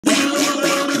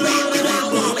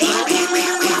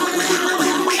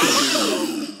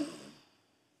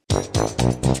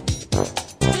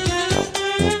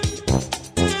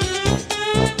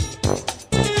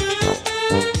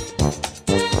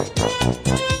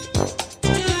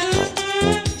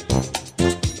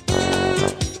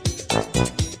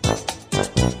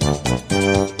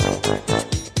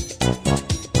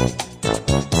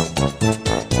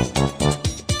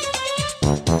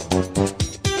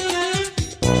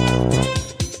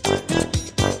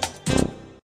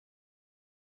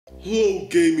Hello,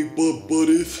 Game BOOB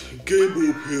buddies. Game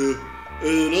BOOB here,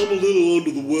 and I'm a little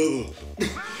under the weather.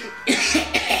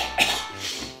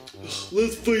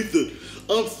 Let's face it,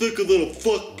 I'm sicker than a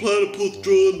fuck platypus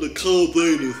drawing the cow's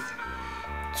anus.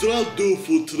 So that'll do it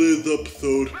for today's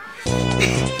episode.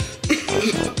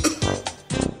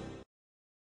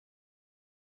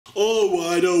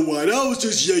 Alright, I was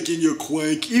just yanking your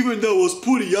crank, even though it was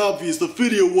pretty obvious the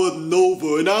video wasn't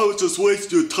over and I was just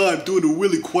wasting your time doing a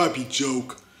really crappy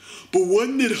joke. But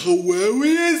wasn't it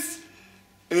hilarious?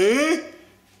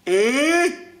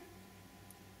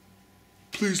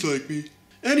 Please like me.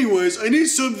 Anyways, I need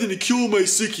something to cure my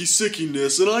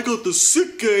sickiness, and I got the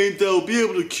sick game that'll be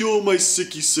able to cure my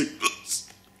sickness.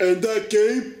 And that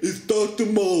game is Dr.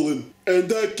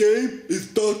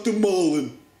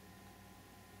 Marlin.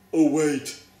 Oh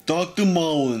wait. Dr.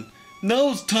 Marlin. Now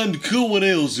it's time to cure what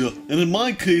ails you, and in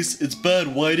my case, it's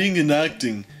bad writing and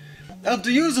acting.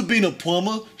 After years of being a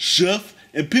plumber, chef,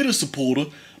 and Peter supporter,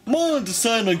 Marlin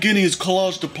decided on getting his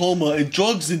college diploma in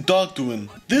drugs and doctoring.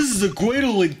 This is a great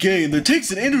old game that takes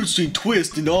an interesting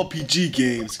twist in RPG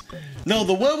games. Now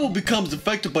the level becomes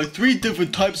affected by 3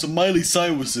 different types of Miley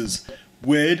Cyruses: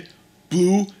 Red,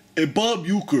 Blue, and Bob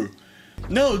Euchre.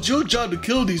 Now it's your job to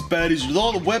kill these baddies with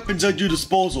all the weapons at your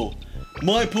disposal.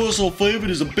 My personal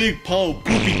favorite is a big pile of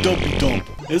poopy dumpy dump.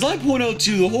 As I point out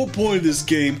to you the whole point of this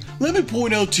game, let me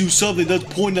point out to you something that's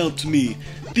pointed out to me.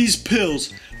 These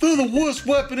pills, they're the worst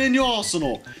weapon in your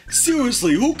arsenal.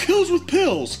 Seriously, who kills with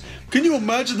pills? Can you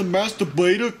imagine the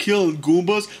masturbator killing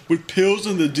Goombas with pills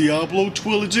in the Diablo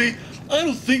trilogy? I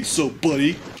don't think so,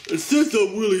 buddy. And since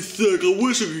I'm really sick, I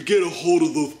wish I could get a hold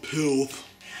of those pills.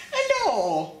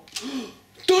 Hello!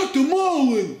 Dr.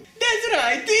 Marlin! That's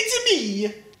right, it's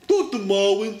me! Dr.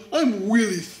 Marlin, I'm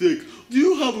really sick. Do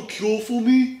you have a cure for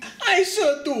me? I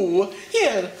sure do.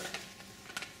 Here.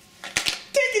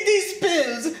 Take these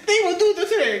pills. They will do the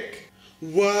trick.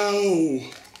 Wow.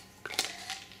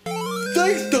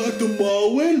 Thanks, Dr.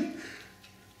 Marlin.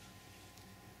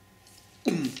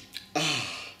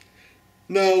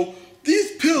 Now,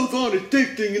 these pills aren't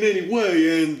addicting in any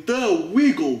way, and they're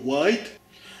legal, right?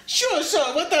 Sure,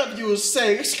 whatever you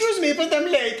say. Excuse me, but I'm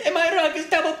late, and my rug is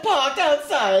double parked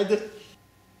outside.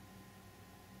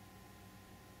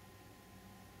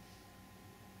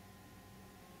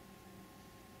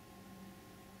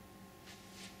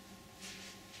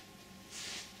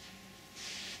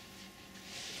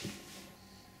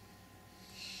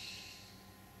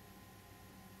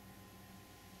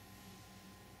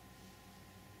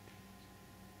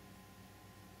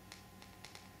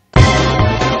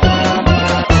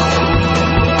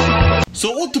 So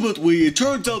ultimately, it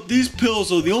turns out these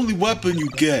pills are the only weapon you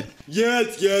get.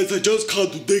 Yes, I just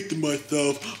contradicted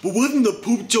myself. But wasn't the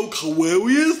poop joke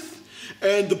hilarious?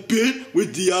 And the bit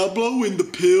with Diablo and the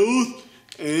pills?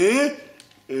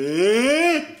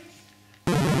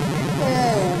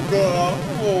 Oh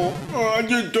God, I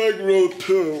just drank those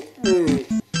pills.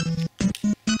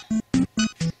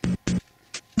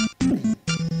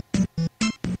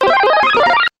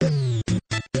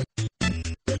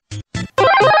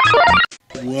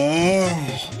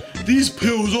 Wow, these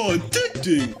pills are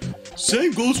addicting.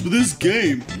 Same goes for this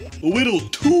game. A little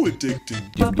too addicting.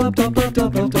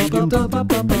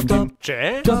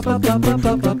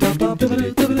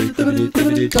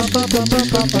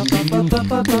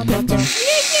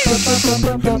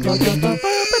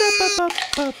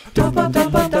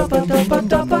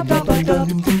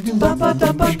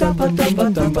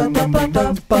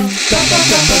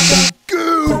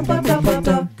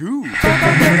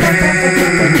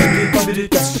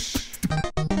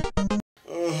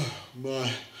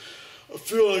 I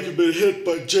feel like I've been hit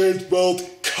by James Brown's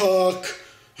cock.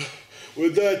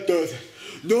 With that does it.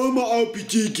 No more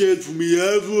RPG games for me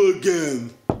ever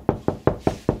again.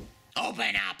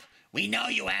 Open up. We know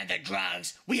you have the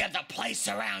drugs. We have the place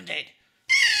surrounded.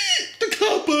 The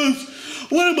coppers!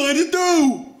 What am I to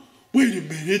do? Wait a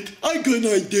minute. I got an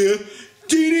idea.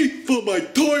 Genie, for my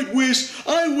third wish,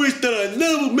 I wish that I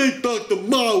never met Dr.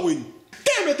 Marlin.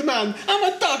 Damn it, man. I'm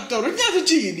a doctor, not a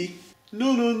genie.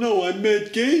 No, I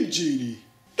meant Game Genie.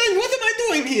 Then what am I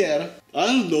doing here? I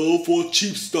don't know, for a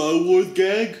cheap Star Wars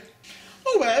gag?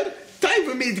 Oh well, time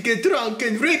for me to get drunk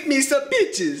and rape me some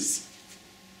bitches.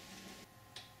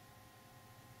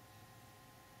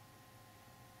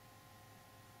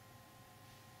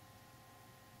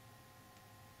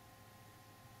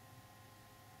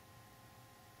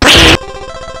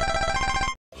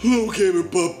 Hello, Game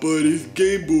Butt buddies,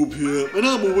 Game BOOB here, and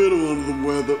I'm a winner under the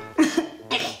weather.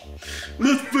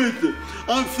 Let's face it,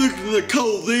 I'm sick of the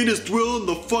coldest drill and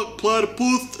the fuck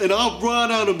platypus, and I've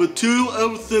run out of material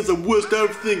ever since I wished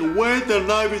everything away that I'm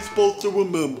not even supposed to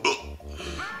remember.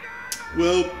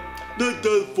 Well, that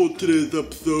does it for today's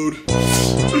episode.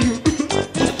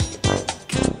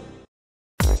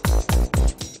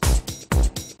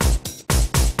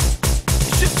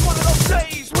 It's just one of those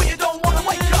days.